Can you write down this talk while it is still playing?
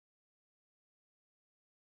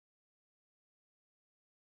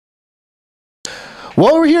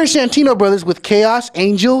Well, we're here at Santino Brothers with Chaos,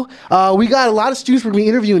 Angel. We got a lot of students we're going to be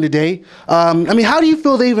interviewing today. I mean, how do you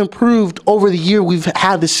feel they've improved over the year we've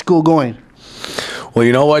had this school going? Well,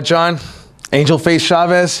 you know what, John? Angel Face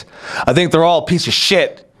Chavez, I think they're all a piece of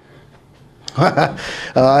shit.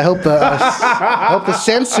 I hope the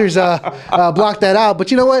censors block that out. But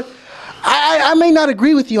you know what? I may not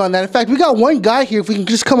agree with you on that. In fact, we got one guy here. If we can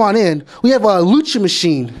just come on in, we have a Lucha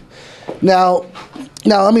Machine. Now,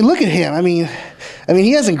 I mean, look at him. I mean,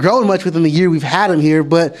 he hasn't grown much within the year we've had him here,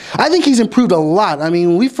 but I think he's improved a lot. I mean,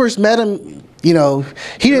 when we first met him, you know,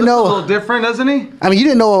 he didn't know. A little different, doesn't he? I mean, you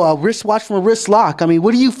didn't know a wristwatch from a wrist lock. I mean,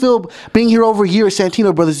 what do you feel being here over here at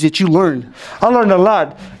Santino Brothers that you learned? I learned a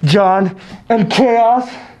lot, John. And Chaos,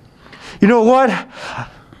 you know what?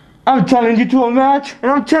 I'm telling you to a match,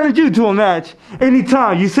 and I'm telling you to a match.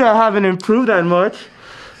 Anytime you say I haven't improved that much.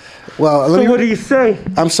 Well, so what do you say?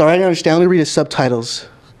 I'm sorry, I don't understand. Let me read the subtitles.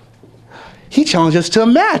 He challenged us to a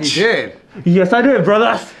match. He did. Yes, I did,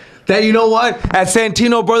 brother. That, you know what? At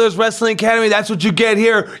Santino Brothers Wrestling Academy, that's what you get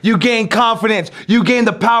here. You gain confidence. You gain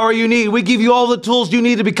the power you need. We give you all the tools you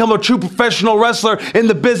need to become a true professional wrestler in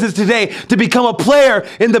the business today, to become a player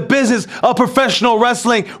in the business of professional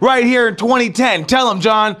wrestling right here in 2010. Tell them,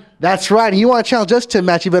 John. That's right. And you want to challenge us to a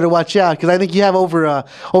match, you better watch out, because I think you have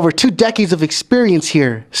over 2 decades of experience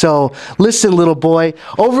here. So listen, little boy.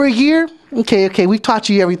 Over a year? Okay, we've taught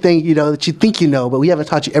you everything, you know, that you think you know, but we haven't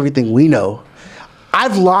taught you everything we know.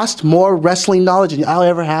 I've lost more wrestling knowledge than I'll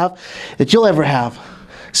ever have, that you'll ever have.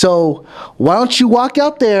 So why don't you walk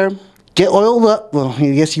out there, get oiled up. Well,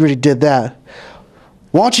 I guess you already did that.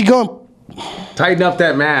 Why don't you go and Tighten up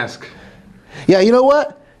that mask. Yeah, you know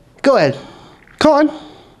what? Go ahead. Come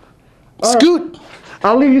on. Scoot.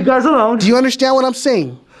 I'll leave you guys alone. Do you understand what I'm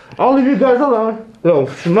saying? I'll leave you guys alone. No,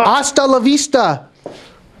 Hasta la vista,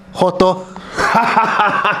 Joto.